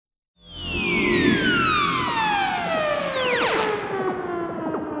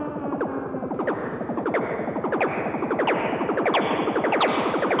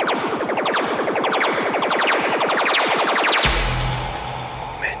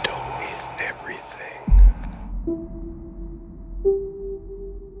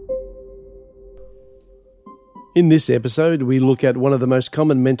In this episode, we look at one of the most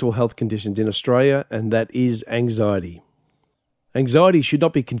common mental health conditions in Australia, and that is anxiety. Anxiety should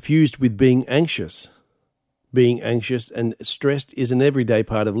not be confused with being anxious. Being anxious and stressed is an everyday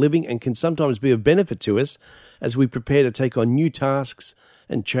part of living and can sometimes be of benefit to us as we prepare to take on new tasks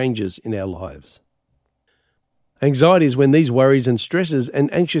and changes in our lives. Anxiety is when these worries and stresses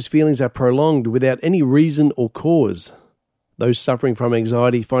and anxious feelings are prolonged without any reason or cause. Those suffering from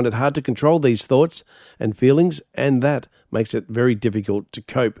anxiety find it hard to control these thoughts and feelings, and that makes it very difficult to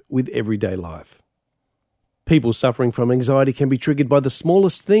cope with everyday life. People suffering from anxiety can be triggered by the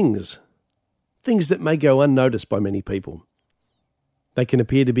smallest things that may go unnoticed by many people. They can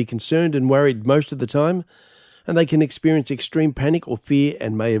appear to be concerned and worried most of the time, and they can experience extreme panic or fear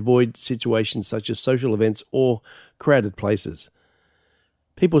and may avoid situations such as social events or crowded places.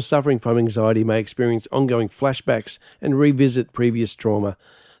 People suffering from anxiety may experience ongoing flashbacks and revisit previous trauma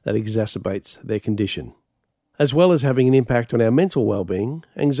that exacerbates their condition. As well as having an impact on our mental well-being,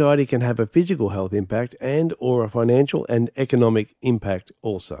 anxiety can have a physical health impact and or a financial and economic impact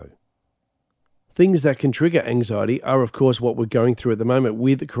also. Things that can trigger anxiety are, of course, what we're going through at the moment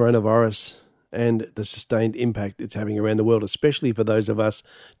with the coronavirus and the sustained impact it's having around the world, especially for those of us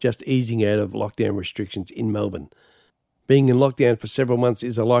just easing out of lockdown restrictions in Melbourne. Being in lockdown for several months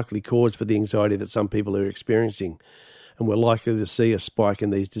is a likely cause for the anxiety that some people are experiencing, and we're likely to see a spike in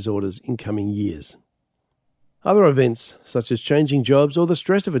these disorders in coming years. Other events, such as changing jobs or the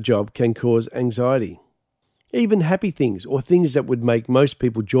stress of a job, can cause anxiety. Even happy things or things that would make most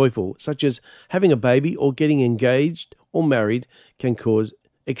people joyful, such as having a baby or getting engaged or married, can cause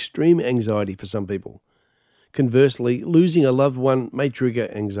extreme anxiety for some people. Conversely, losing a loved one may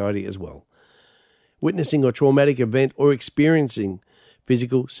trigger anxiety as well. Witnessing a traumatic event or experiencing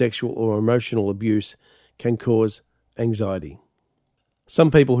physical, sexual, or emotional abuse can cause anxiety. Some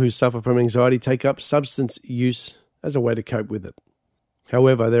people who suffer from anxiety take up substance use as a way to cope with it.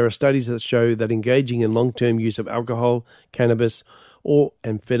 However, there are studies that show that engaging in long-term use of alcohol, cannabis, or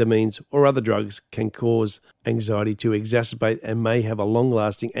amphetamines or other drugs can cause anxiety to exacerbate and may have a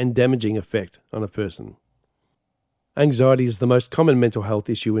long-lasting and damaging effect on a person. Anxiety is the most common mental health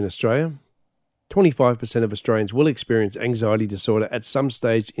issue in Australia. 25% of Australians will experience anxiety disorder at some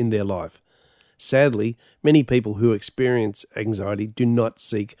stage in their life. Sadly, many people who experience anxiety do not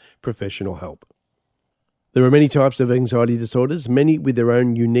seek professional help. There are many types of anxiety disorders, many with their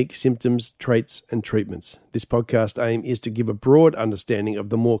own unique symptoms, traits, and treatments. This podcast aim is to give a broad understanding of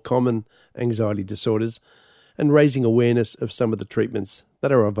the more common anxiety disorders and raising awareness of some of the treatments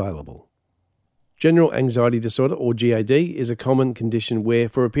that are available. General anxiety disorder, or GAD, is a common condition where,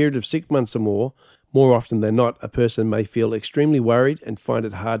 for a period of 6 months or more often than not, a person may feel extremely worried and find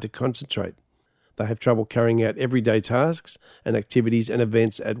it hard to concentrate. They have trouble carrying out everyday tasks and activities and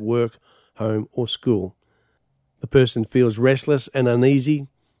events at work, home, or school. The person feels restless and uneasy.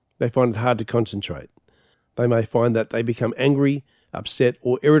 They find it hard to concentrate. They may find that they become angry, upset,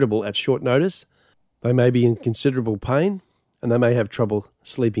 or irritable at short notice. They may be in considerable pain, and they may have trouble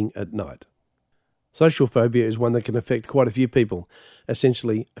sleeping at night. Social phobia is one that can affect quite a few people,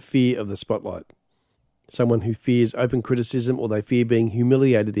 essentially a fear of the spotlight. Someone who fears open criticism or they fear being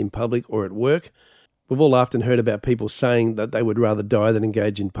humiliated in public or at work. We've all often heard about people saying that they would rather die than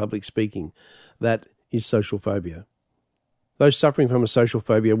engage in public speaking. That is social phobia. Those suffering from a social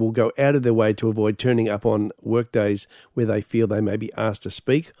phobia will go out of their way to avoid turning up on work days where they feel they may be asked to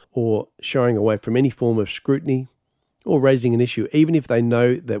speak or shying away from any form of scrutiny or raising an issue, even if they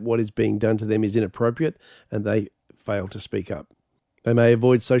know that what is being done to them is inappropriate and they fail to speak up. They may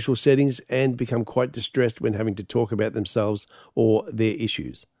avoid social settings and become quite distressed when having to talk about themselves or their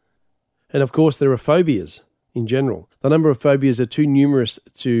issues. And of course, there are phobias in general. The number of phobias are too numerous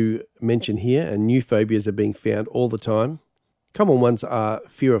to mention here, and new phobias are being found all the time. Common ones are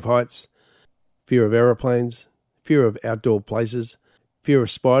fear of heights, fear of aeroplanes, fear of outdoor places, fear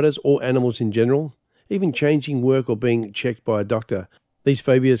of spiders or animals in general, even changing work or being checked by a doctor. These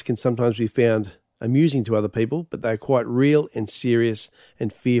phobias can sometimes be found amusing to other people, but they are quite real and serious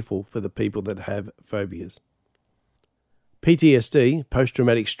and fearful for the people that have phobias. PTSD,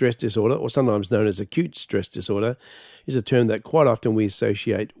 post-traumatic stress disorder, or sometimes known as acute stress disorder, is a term that quite often we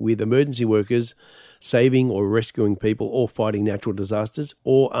associate with emergency workers saving or rescuing people or fighting natural disasters,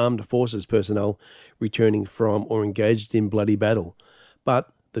 or armed forces personnel returning from or engaged in bloody battle.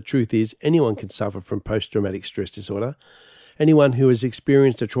 But the truth is, anyone can suffer from post-traumatic stress disorder. Anyone who has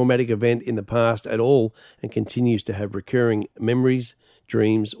experienced a traumatic event in the past at all and continues to have recurring memories,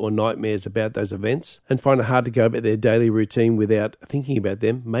 dreams, or nightmares about those events and find it hard to go about their daily routine without thinking about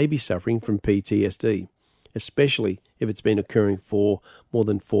them may be suffering from PTSD, especially if it's been occurring for more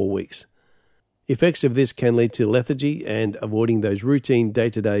than 4 weeks. Effects of this can lead to lethargy and avoiding those routine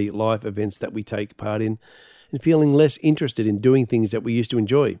day-to-day life events that we take part in, and feeling less interested in doing things that we used to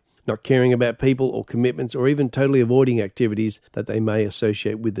enjoy, not caring about people or commitments, or even totally avoiding activities that they may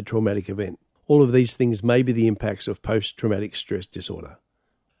associate with the traumatic event. All of these things may be the impacts of post-traumatic stress disorder.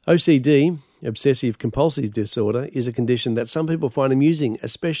 OCD, obsessive compulsive disorder, is a condition that some people find amusing,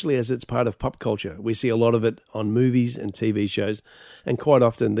 especially as it's part of pop culture. We see a lot of it on movies and TV shows, and quite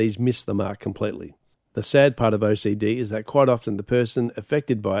often these miss the mark completely. The sad part of OCD is that quite often the person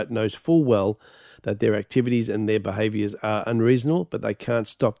affected by it knows full well that their activities and their behaviours are unreasonable, but they can't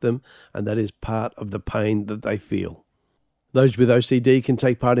stop them, and that is part of the pain that they feel. Those with OCD can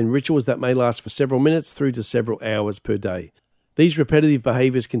take part in rituals that may last for several minutes through to several hours per day. These repetitive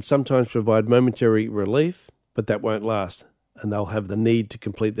behaviours can sometimes provide momentary relief, but that won't last, and they'll have the need to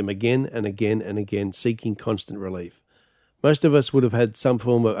complete them again and again and again, seeking constant relief. Most of us would have had some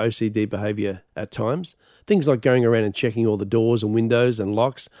form of OCD behaviour at times. Things like going around and checking all the doors and windows and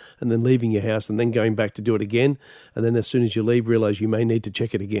locks, and then leaving your house and then going back to do it again, and then as soon as you leave, realise you may need to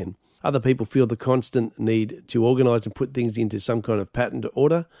check it again. Other people feel the constant need to organise and put things into some kind of pattern to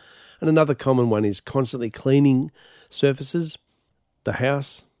order. And another common one is constantly cleaning surfaces, the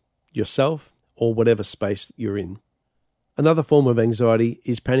house, yourself, or whatever space you're in. Another form of anxiety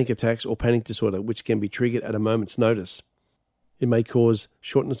is panic attacks or panic disorder, which can be triggered at a moment's notice. It may cause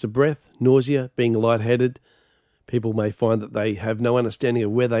shortness of breath, nausea, being lightheaded. People may find that they have no understanding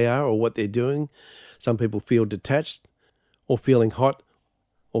of where they are or what they're doing. Some people feel detached or feeling hot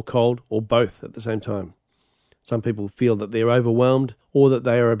or cold or both at the same time. Some people feel that they're overwhelmed or that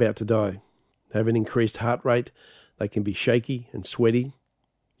they are about to die. They have an increased heart rate. They can be shaky and sweaty.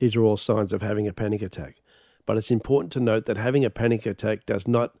 These are all signs of having a panic attack. But it's important to note that having a panic attack does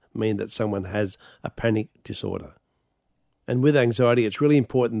not mean that someone has a panic disorder. And with anxiety, it's really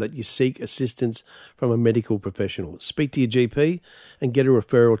important that you seek assistance from a medical professional. Speak to your GP and get a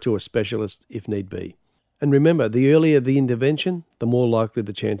referral to a specialist if need be. And remember, the earlier the intervention, the more likely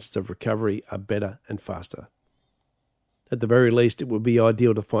the chances of recovery are better and faster. At the very least, it would be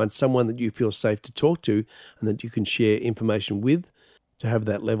ideal to find someone that you feel safe to talk to and that you can share information with to have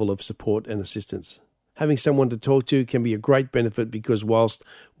that level of support and assistance. Having someone to talk to can be a great benefit because whilst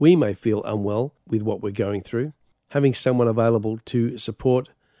we may feel unwell with what we're going through, having someone available to support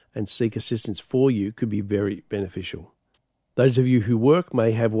and seek assistance for you could be very beneficial. Those of you who work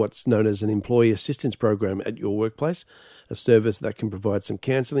may have what's known as an employee assistance program at your workplace, a service that can provide some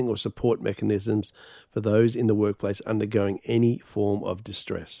counselling or support mechanisms for those in the workplace undergoing any form of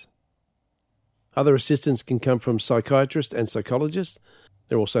distress. Other assistance can come from psychiatrists and psychologists.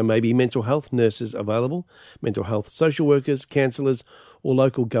 There also may be mental health nurses available, mental health social workers, counsellors, or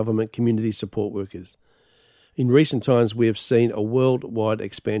local government community support workers. In recent times, we have seen a worldwide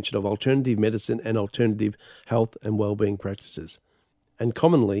expansion of alternative medicine and alternative health and well-being practices. And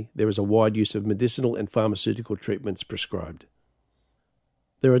commonly, there is a wide use of medicinal and pharmaceutical treatments prescribed.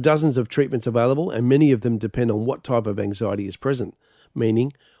 There are dozens of treatments available, and many of them depend on what type of anxiety is present,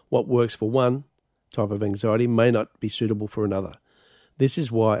 meaning what works for one type of anxiety may not be suitable for another. This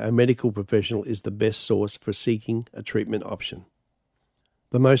is why a medical professional is the best source for seeking a treatment option.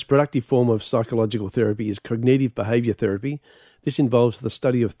 The most productive form of psychological therapy is cognitive behaviour therapy. This involves the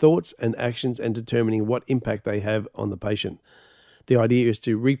study of thoughts and actions and determining what impact they have on the patient. The idea is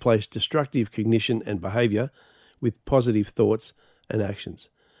to replace destructive cognition and behaviour with positive thoughts and actions.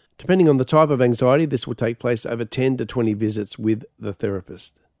 Depending on the type of anxiety, this will take place over 10 to 20 visits with the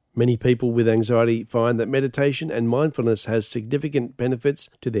therapist. Many people with anxiety find that meditation and mindfulness has significant benefits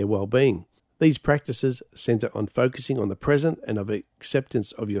to their well-being. These practices centre on focusing on the present and of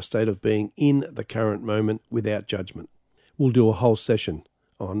acceptance of your state of being in the current moment without judgment. We'll do a whole session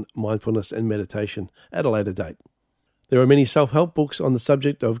on mindfulness and meditation at a later date. There are many self-help books on the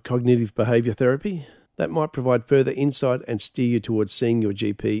subject of cognitive behaviour therapy that might provide further insight and steer you towards seeing your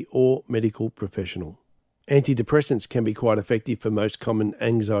GP or medical professional. Antidepressants can be quite effective for most common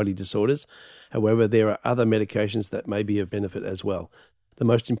anxiety disorders. However, there are other medications that may be of benefit as well. The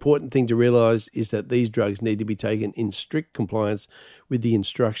most important thing to realise is that these drugs need to be taken in strict compliance with the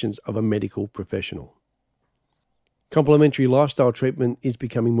instructions of a medical professional. Complementary lifestyle treatment is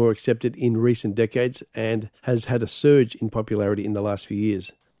becoming more accepted in recent decades and has had a surge in popularity in the last few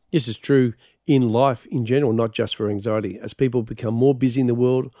years. This is true in life in general, not just for anxiety. As people become more busy in the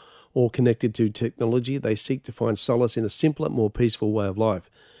world or connected to technology, they seek to find solace in a simpler, more peaceful way of life.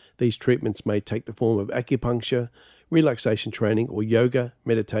 These treatments may take the form of acupuncture, relaxation training, or yoga,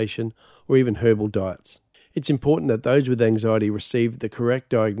 meditation, or even herbal diets. It's important that those with anxiety receive the correct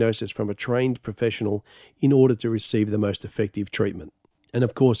diagnosis from a trained professional in order to receive the most effective treatment. And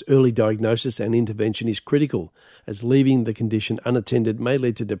of course, early diagnosis and intervention is critical, as leaving the condition unattended may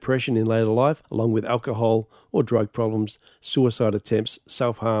lead to depression in later life, along with alcohol or drug problems, suicide attempts,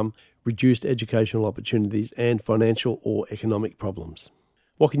 self-harm, reduced educational opportunities, and financial or economic problems.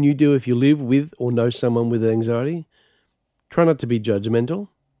 What can you do if you live with or know someone with anxiety? Try not to be judgmental.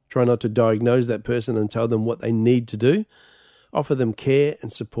 Try not to diagnose that person and tell them what they need to do. Offer them care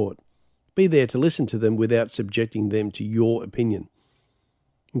and support. Be there to listen to them without subjecting them to your opinion.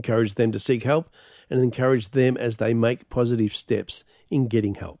 Encourage them to seek help and encourage them as they make positive steps in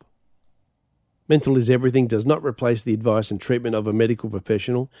getting help. Mental is Everything does not replace the advice and treatment of a medical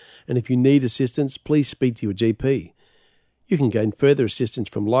professional, and if you need assistance, please speak to your GP. You can gain further assistance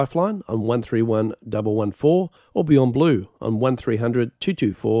from Lifeline on 131 114 or Beyond Blue on 1300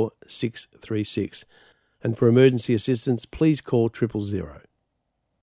 224 636. And for emergency assistance, please call 000.